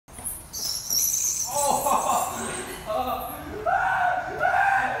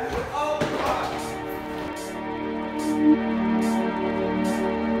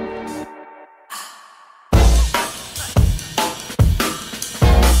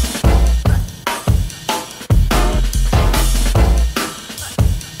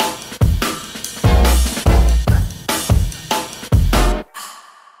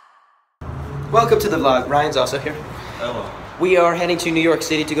vlog. Ryan's also here. Hello. We are heading to New York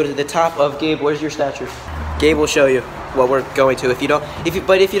City to go to the top of Gabe. Where's your stature? Gabe will show you what we're going to. If you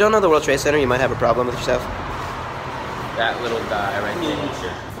don't know the World Trade Center, you might have a problem with yourself. That little guy right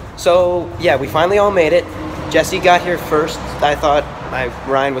there. So yeah, we finally all made it. Jesse got here first. I thought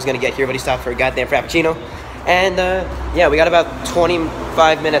Ryan was gonna get here, but he stopped for a goddamn frappuccino. And yeah, we got about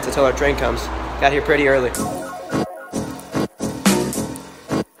 25 minutes until our train comes. Got here pretty early.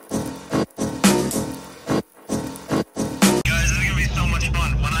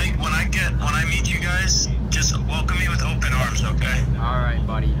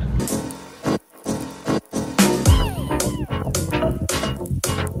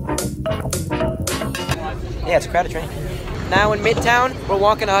 Yeah, it's a crowded train. Now in Midtown, we're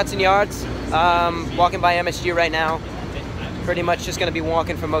walking to Hudson Yards. Walking by MSG right now. Pretty much just gonna be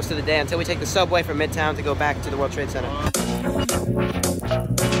walking for most of the day until we take the subway from Midtown to go back to the World Trade Center.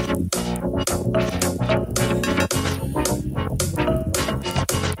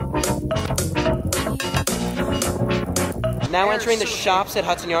 Now entering the shops at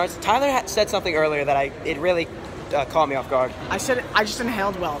Hudson Yards. Tyler said something earlier that it really caught me off guard. I said I just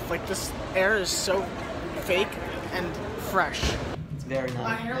inhaled wealth. Like, this air is so fake and fresh. It's very nice.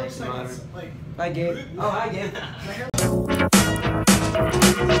 My hair looks like it's like... Hi, Gabe. Oh, hi, Gabe.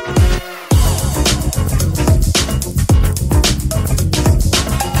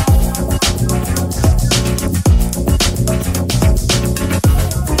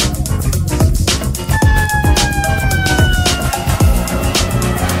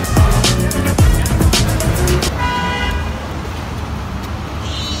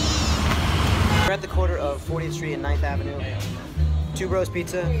 We're at the corner of 40th Street and 9th Avenue. 2 Bros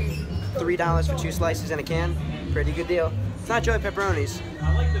Pizza, $3 for 2 slices and a can. Pretty good deal. It's not Joey Pepperoni's,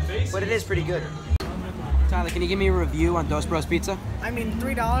 but it is pretty good. Tyler, can you give me a review on Dos Bros Pizza? I mean,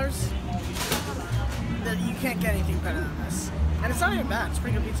 $3, you can't get anything better than this. And it's not even bad, it's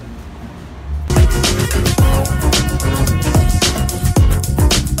pretty good pizza.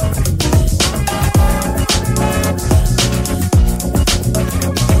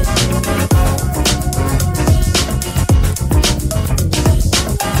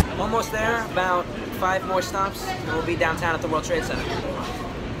 Almost there, about 5 more stops, and we'll be downtown at the World Trade Center.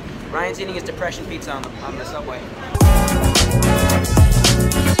 Ryan's eating his depression pizza on the subway.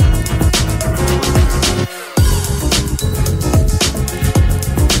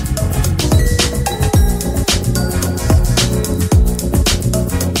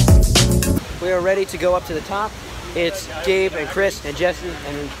 We are ready to go up to the top. It's Gabe and Chris and Jesse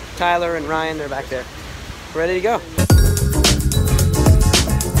and Tyler and Ryan. They're back there. We're ready to go.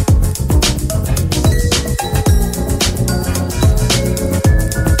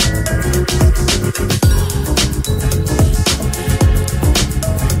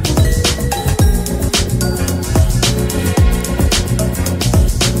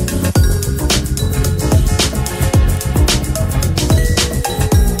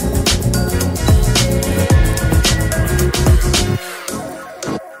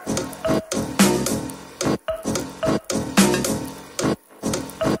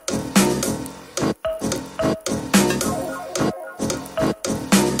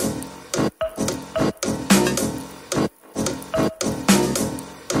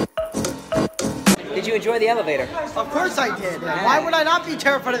 Did you enjoy the elevator? Of course I did. Why would I not be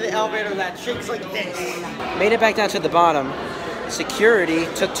terrified of the elevator that shakes like this? Made it back down to the bottom. Security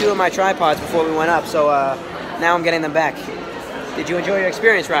took 2 of my tripods before we went up, so now I'm getting them back. Did you enjoy your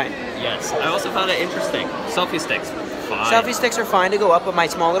experience, Ryan? Yes. I also found it interesting. Selfie sticks. Fine. Selfie sticks are fine to go up, but my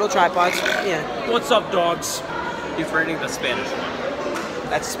small little tripods, yeah. What's up, dogs? He's reading the Spanish one.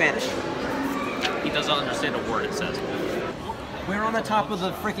 That's Spanish. He doesn't understand a word it says. We're on the top of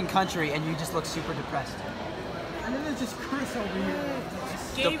the freaking country, and you just look super depressed. And then there's just Chris over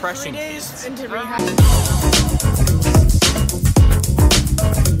here. Depression. 3 days into rehab.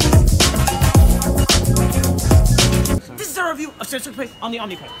 This is a review of Central Place on the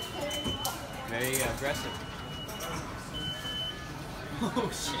Omnipod. Very aggressive. Oh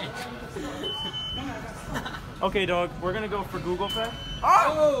shit. Okay, dog, we're gonna go for Google Pay.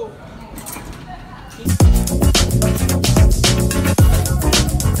 Oh!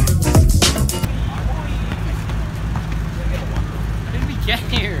 How did we get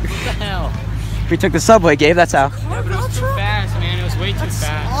here? What the hell? We took the subway, Gabe, that's how. Yeah, but it was too fast, man. It was way too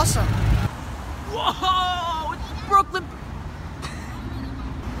fast. Awesome. Whoa! It's Brooklyn.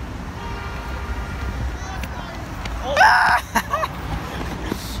 Oh.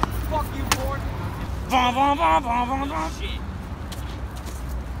 Fuck you, Ford. Shit.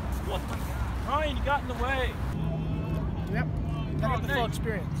 What the? Ryan, you got in the way. Yep. That got the full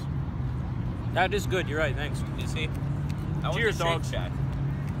experience. That is good. You're right. Thanks. You see? I Cheers, went dog. to Shake Shack.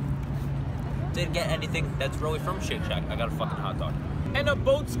 Didn't get anything that's really from Shake Shack. I got a fucking hot dog. And a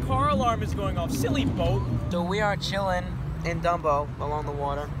boat's car alarm is going off. Silly boat. So we are chilling in Dumbo along the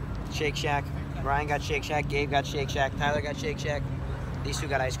water. Shake Shack. Ryan got Shake Shack. Gabe got Shake Shack. Tyler got Shake Shack. These two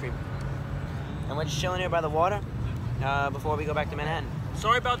got ice cream. And we're just chilling here by the water before we go back to Manhattan.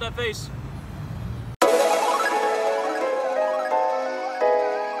 Sorry about that face.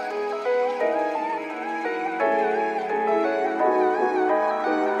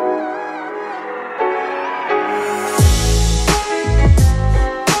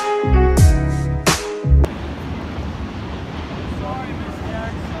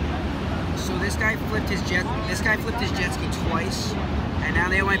 So this guy flipped his jet ski twice, and now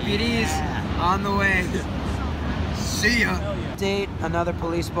the NYPD's on the way. See ya. Update: another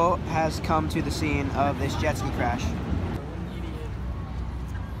police boat has come to the scene of this jet ski crash.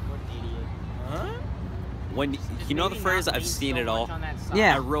 When you know the phrase, I've seen it all.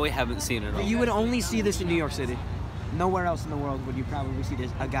 Yeah. I really haven't seen it all. You would only see this in New York City. Nowhere else in the world would you probably see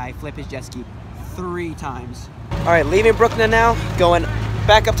a guy flip his jet ski 3 times. All right, leaving Brooklyn now, going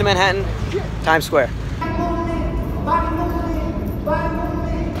back up to Manhattan, Times Square.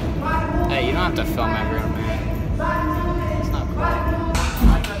 Hey, you don't have to film everyone, man. It's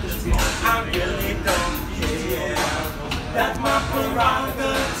not cool.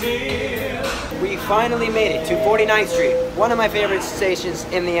 We finally made it to 49th Street, one of my favorite stations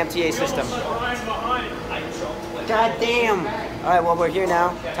in the MTA system. God damn! All right, well, we're here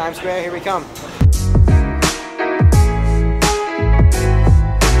now, Times Square, here we come.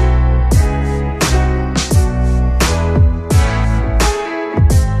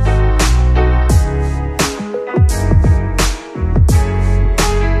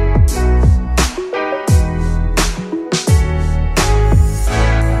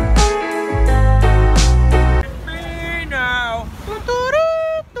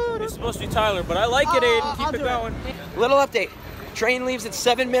 It's supposed to be Tyler, but I like it, Aiden. Keep it going. Little update. Train leaves in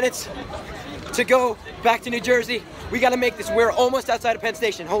 7 minutes to go back to New Jersey. We gotta make this. We're almost outside of Penn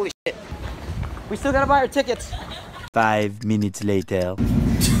Station. Holy shit. We still gotta buy our tickets. 5 minutes later.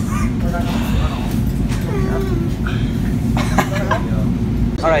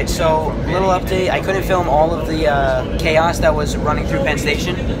 All right, so little update. I couldn't film all of the chaos that was running through Penn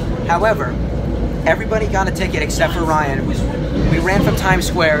Station. However, everybody got a ticket except for Ryan. We ran from Times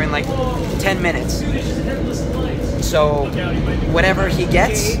Square in like 10 minutes. So whatever he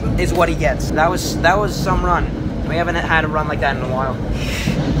gets is what he gets. That was some run. We haven't had a run like that in a while.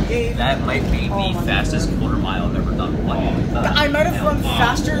 That might be the fastest quarter mile I've ever done. I might have run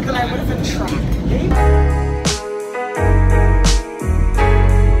faster than I would have in track.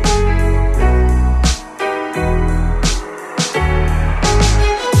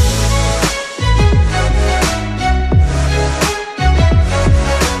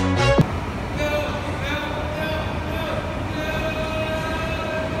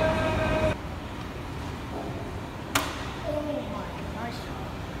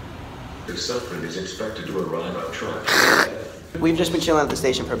 The suffering is expected to arrive on track. We've just been chilling at the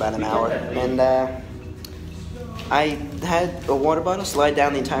station for about an hour, and I had a water bottle slide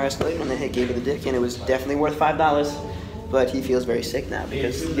down the entire escalator and then hit Gabe in the dick, and it was definitely worth $5. But he feels very sick now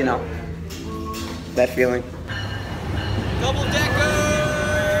because, you know, that feeling. Double decker!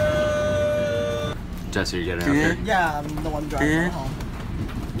 Jesse, you're getting up here? Yeah, I'm the one driving home.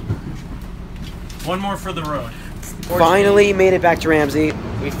 One more for the road. Finally made it back to Ramsey.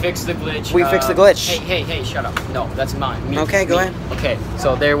 We fixed the glitch. We fixed the glitch. Hey, shut up. No, that's mine. Me, Okay, go me. ahead. Okay,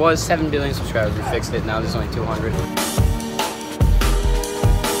 so there was 7 billion subscribers. We fixed it. Now there's only 200.